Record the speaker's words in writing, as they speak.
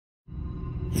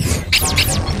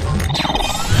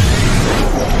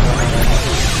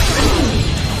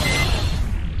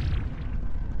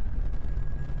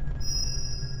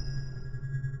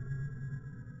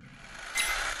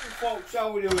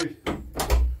how we doing?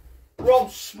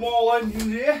 Rob's small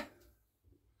engine here.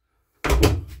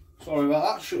 Sorry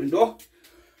about that, shutting door.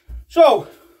 So,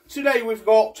 today we've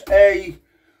got a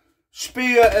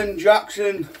Spear and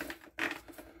Jackson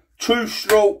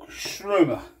 2-stroke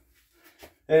strimmer.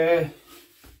 I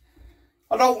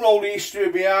don't know the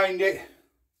history behind it.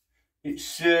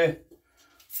 It's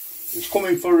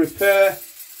coming for repair.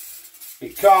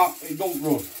 It don't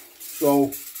run. So,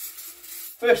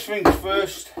 first things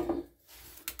first.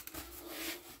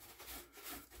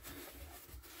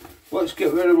 Let's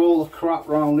get rid of all the crap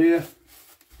round here,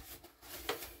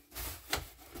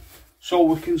 so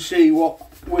we can see what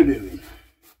we're doing.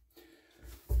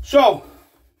 So,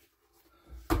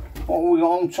 what have we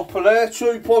got on top of there?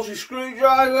 2 posi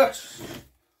screwdrivers.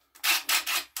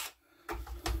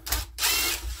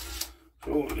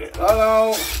 So we get that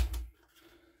out,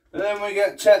 and then we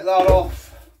take that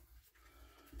off.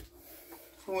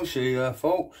 Can we see there,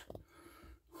 folks?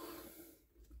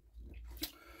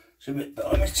 It's a bit better.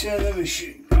 Let me turn the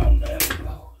machine round. There we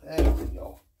go. There we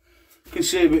go. You can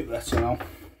see a bit better now.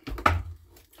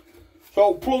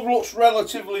 So plug looks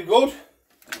relatively good.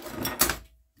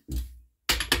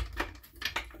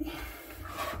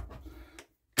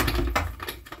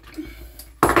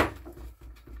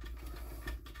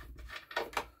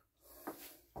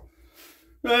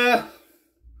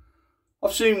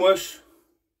 I've seen worse,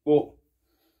 but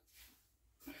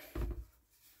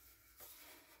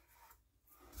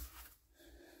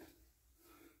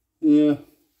yeah.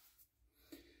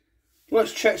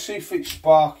 Let's check, see if it's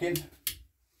sparking.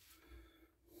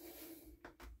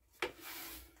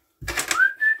 Let's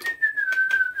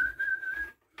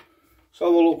have a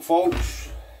look, folks.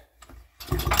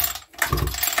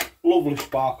 Lovely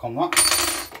spark on that.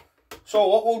 So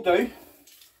what we'll do,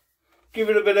 give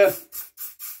it a bit of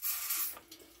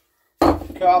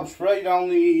carb spray down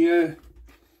the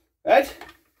head.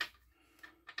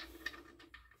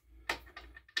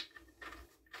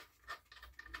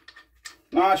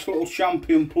 Nice little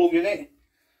champion plug in it.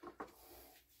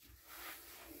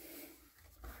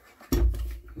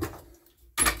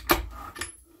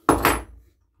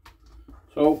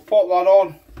 So pop that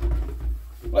on.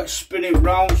 Let's spin it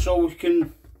round so we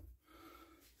can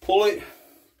pull it.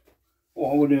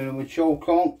 What are we doing? We choke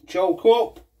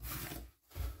up.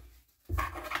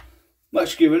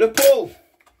 Let's give it a pull.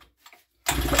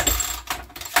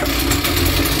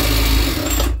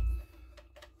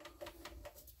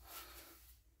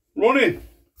 Running.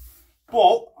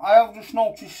 But I have just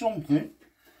noticed something.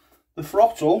 The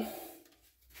throttle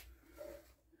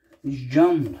is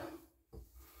jammed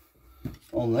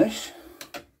on this.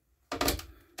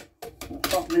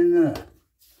 What's happening there?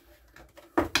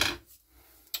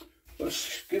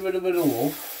 Let's give it a bit of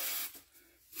love.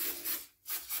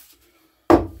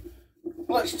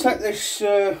 Let's take this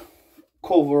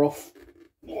cover off.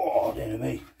 Oh, dear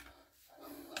me.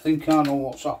 I think I know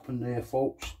what's happened here,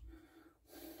 folks.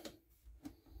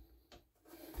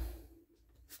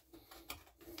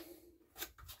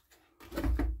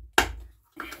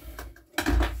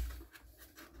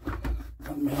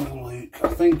 Let me have a look. I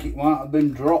think it might have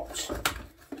been dropped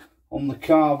on the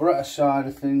carburetor side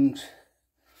of things.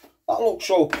 That looks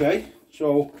okay,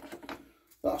 so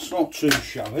that's not too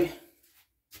shabby.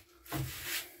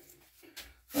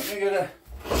 Let me get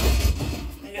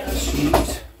a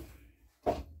seat.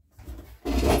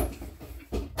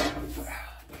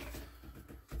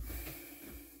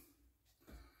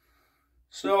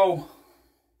 So,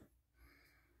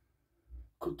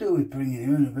 could do with bringing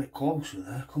him in a bit closer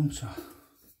there, couldn't I?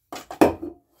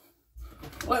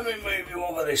 Let me move you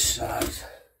over this side.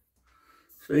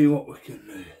 See what we can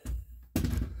do.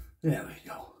 There we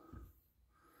go.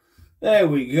 There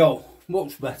we go.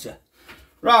 Much better.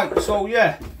 Right, so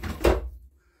yeah.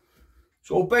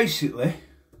 So basically,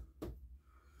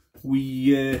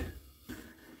 we there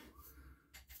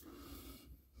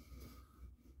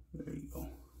you go.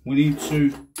 We need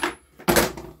to,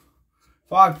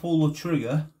 if I pull the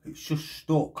trigger, it's just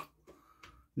stuck.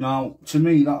 Now, to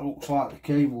me, that looks like the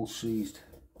cable's seized.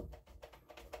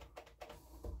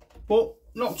 But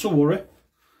not to worry.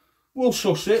 We'll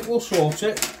suss it, we'll sort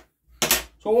it.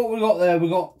 So what we got there, we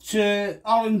got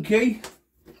Allen key.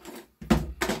 Is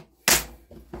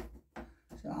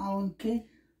that Allen key?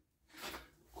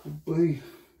 Could be.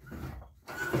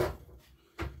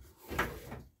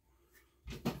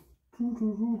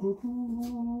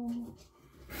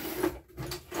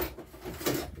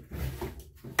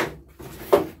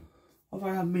 Have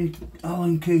I had my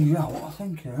Allen keys out? I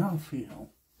think I have, you know.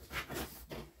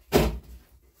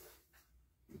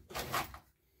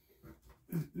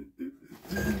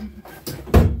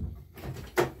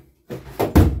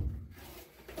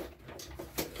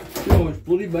 You know, it's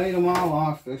bloody bane of my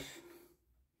life, this.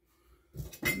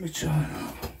 Let me try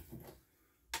that.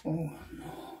 Oh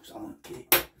no, it's Alan Key.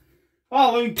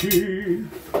 Alan Key!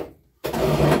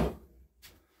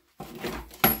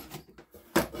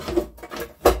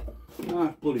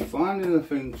 Nice bloody finding the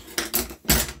things.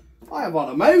 I have had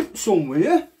them out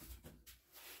somewhere.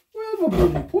 Where have I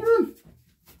bloody put them?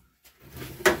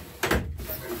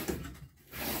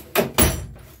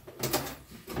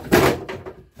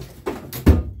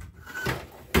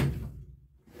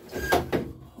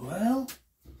 Well,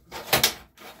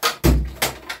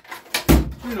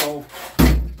 you know,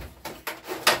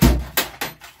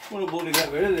 I'm gonna bloody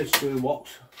get rid of this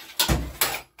toolbox.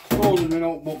 Causing me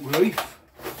notebook grief.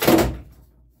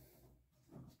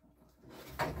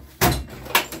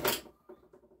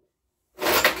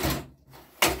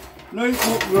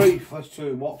 Notebook grief, that's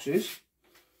two boxes.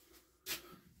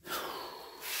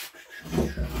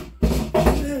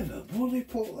 Where the bloody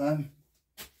put them?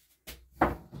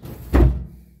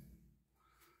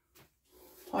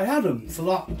 I had them for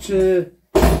that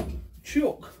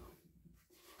chuck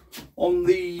on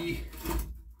the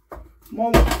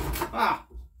mower. Ah,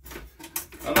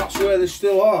 and that's where they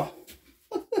still are.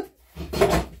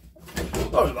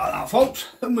 Sorry about that, folks,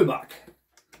 and we're back.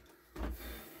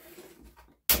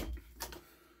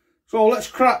 So let's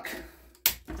crack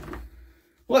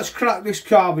this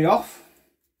carby off.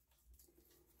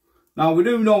 Now we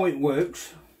do know it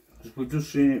works, because we've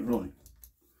just seen it running.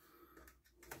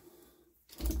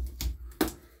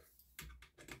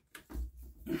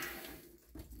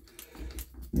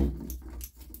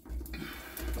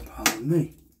 Pardon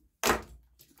me. But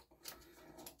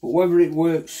whether it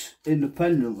works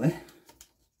independently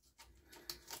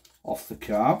off the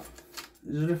carb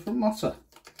is a different matter.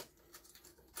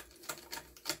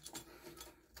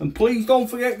 And please don't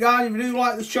forget, guys, if you do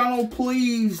like this channel,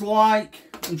 please like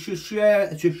and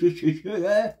share,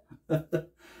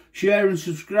 share and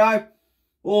subscribe.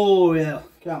 Oh yeah,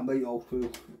 can't beat old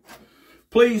fool.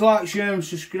 Please like, share and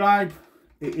subscribe.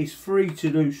 It is free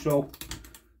to do so.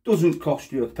 Doesn't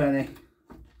cost you a penny.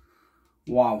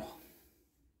 Wow.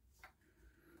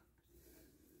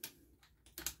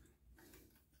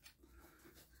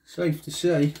 Safe to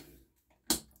say.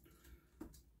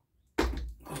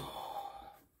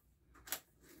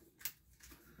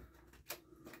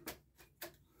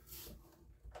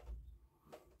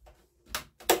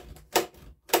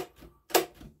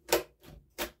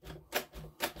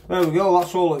 There we go,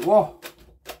 that's all it was.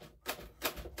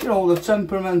 You know, they're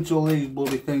temperamental, these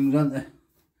bloody things, aren't they?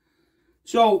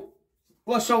 So,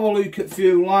 let's have a look at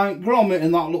fuel line. Grommet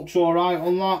and that looks alright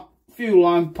on that. Fuel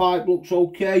line pipe looks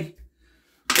okay.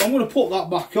 So I'm going to put that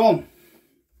back on.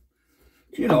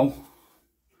 You know,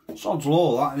 sod's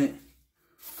law, that, innit?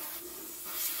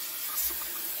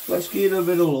 Let's give it a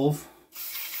bit of love.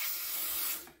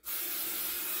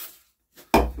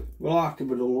 We like a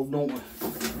bit of love, don't we?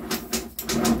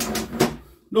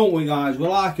 Don't we, guys? We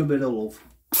like a bit of love.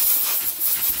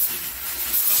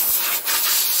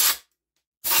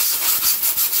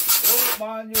 Don't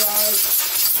mind your eyes.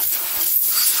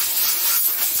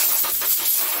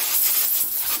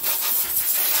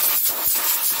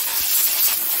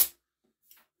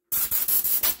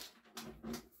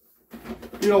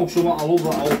 You know something, I love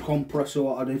that old compressor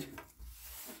what I did.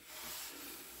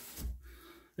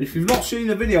 If you've not seen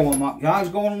the video on that, guys,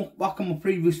 go and look back on my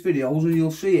previous videos and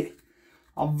you'll see it.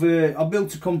 I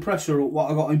built a compressor up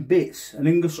what I got in bits, an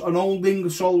old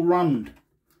Ingersoll Rand,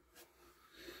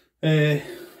 and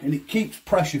it keeps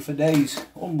pressure for days.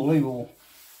 Unbelievable,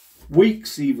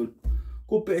 weeks even.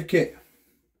 Good bit of kit.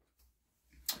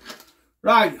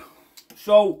 Right,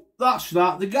 so that's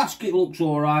that. The gasket looks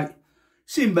all right.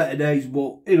 Seen better days,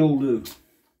 but it'll do.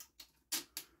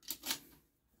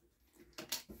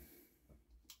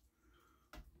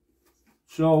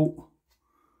 So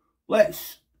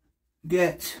let's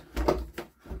get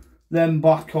them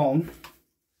back on.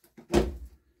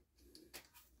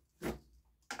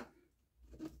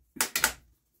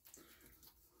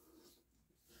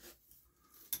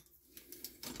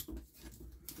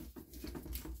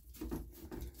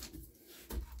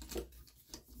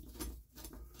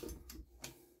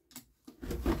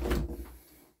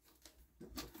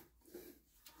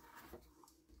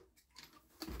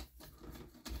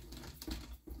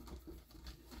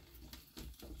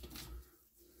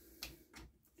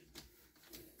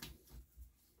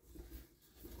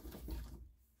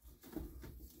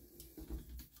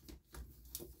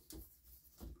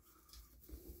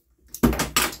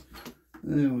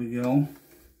 There we go.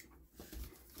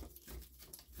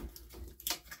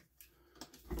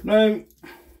 Now,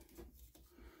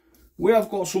 we have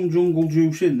got some jungle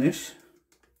juice in this.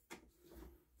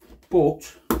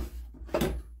 but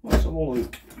let's have a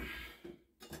look.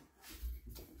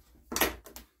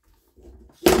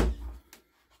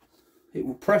 It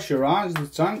will pressurise the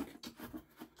tank,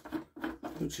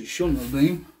 which it shouldn't have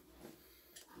been.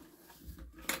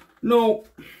 No,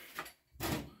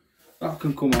 that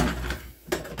can come out.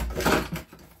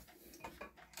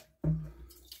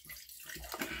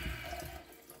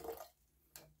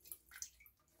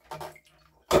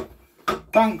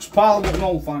 Thanks, pal, but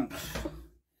no thanks.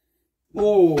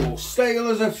 Oh, stale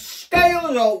as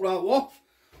out that one.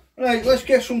 Right, let's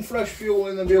get some fresh fuel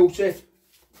in the beauty.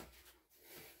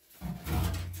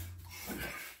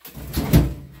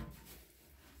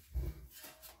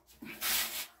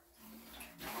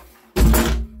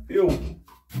 Fuel.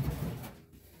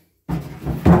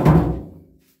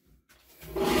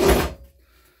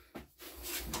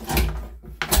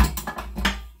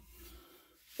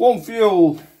 One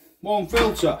fuel, one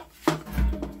filter.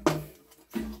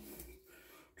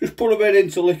 Just put a bit in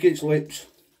to lick its lips.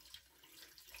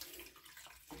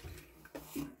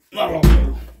 That'll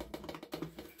do.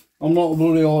 I'm not a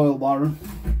bloody oil baron.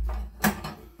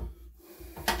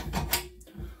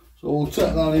 So we'll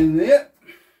take that in there.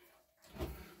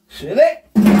 See it?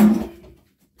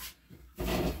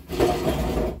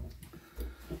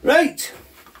 Right.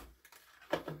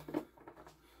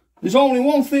 There's only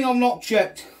one thing I've not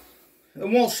checked.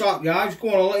 And what's that, guys? Go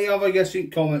on, I'll let you have a guess in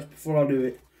comments before I do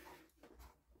it.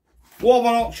 What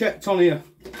have I not checked on here?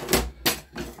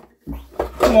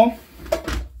 Come on.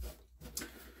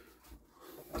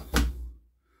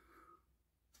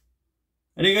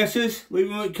 Any guesses? Leave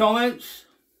them in the comments.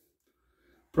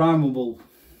 Primer bulb.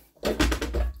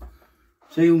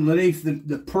 See underneath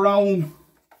the prone.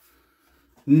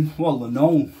 Well, they're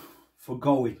known for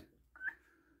going.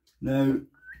 Now,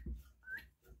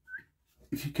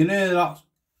 if you can hear that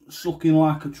sucking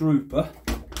like a trooper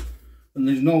and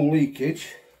there's no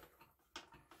leakage,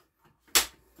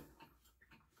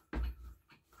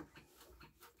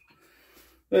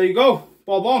 there you go,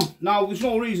 bob on. Now there's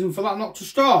no reason for that not to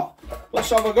start. Let's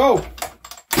have a go.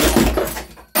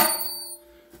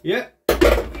 Yeah,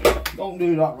 don't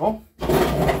do that wrong.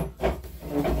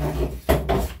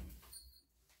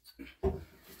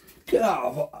 Get out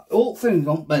of it. All things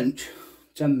on bench,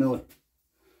 10mm.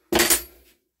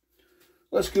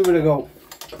 Let's give it a go.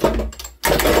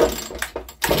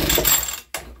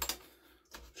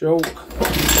 Choke.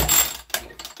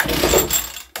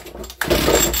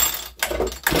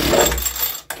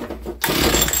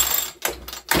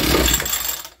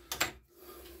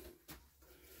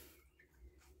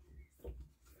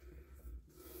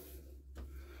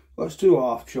 Let's do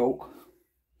half choke.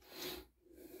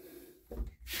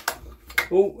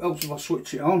 Oh, helps if I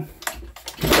switch it on.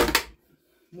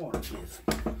 What a give.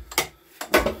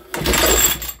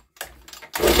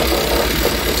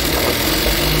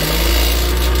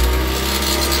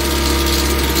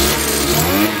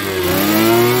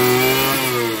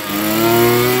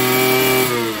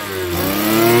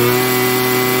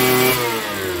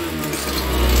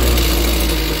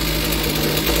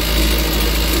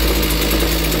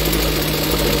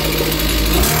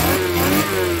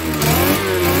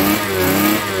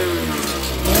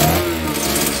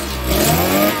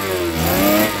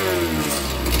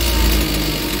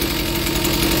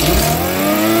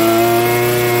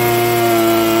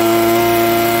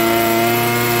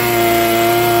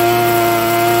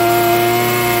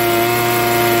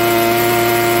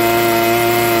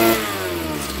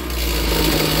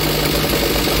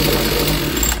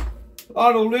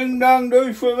 That'll ding dang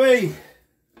do for me.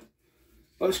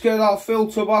 Let's get that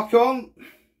filter back on.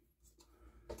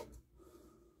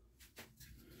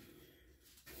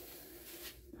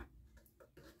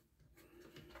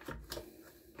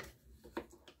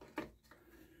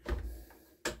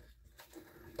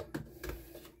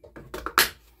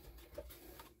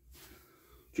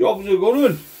 Job's a good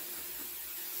one.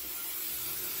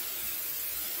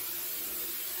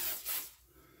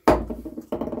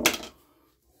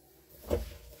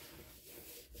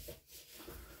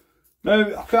 Now,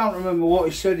 I can't remember what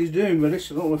he said he's doing with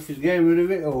this. I don't know if he's getting rid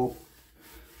of it or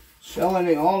selling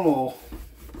it on or...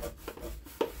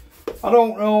 I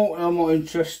don't know, I'm not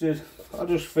interested. I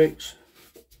just fix.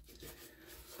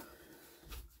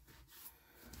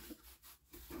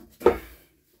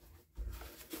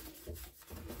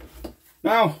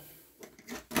 Now,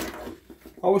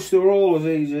 I wish they were all as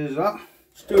easy as that.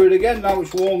 Let's do it again now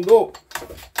it's warmed up.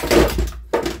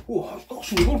 Oh, I've got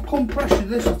some good compression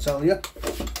this, I tell you.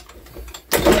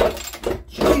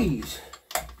 Jeez.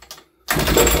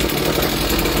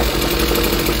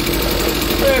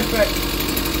 Perfect.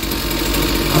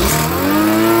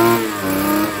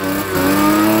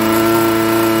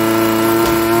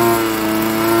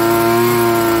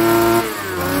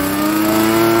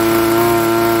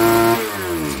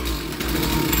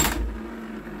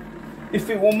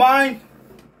 fine.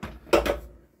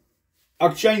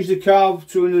 I've changed the carb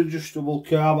to an adjustable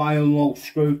carb iron low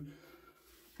screw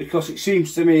because it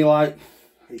seems to me like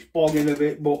it's bogging a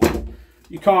bit, but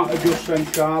you can't adjust them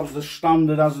carbs, they're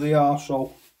standard as they are.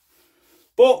 So,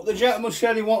 but the gentleman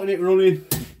said he wanted it running,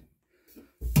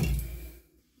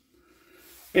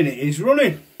 and it is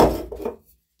running.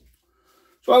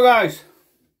 So guys,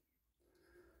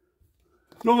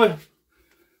 another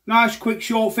nice quick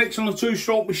short fix on a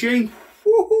 2-stroke machine.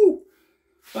 Woohoo!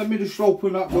 Let me just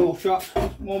open that door, chaps.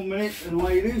 1 minute, and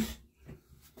ladies.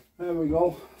 There we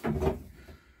go.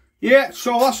 Yeah,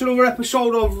 so that's another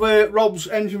episode of Rob's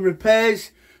Engine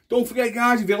Repairs. Don't forget,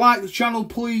 guys, if you like the channel,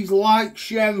 please like,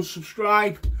 share and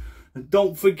subscribe. And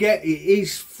don't forget, it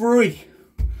is free.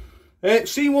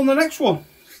 See you on the next one.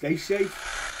 Stay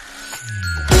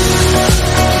safe.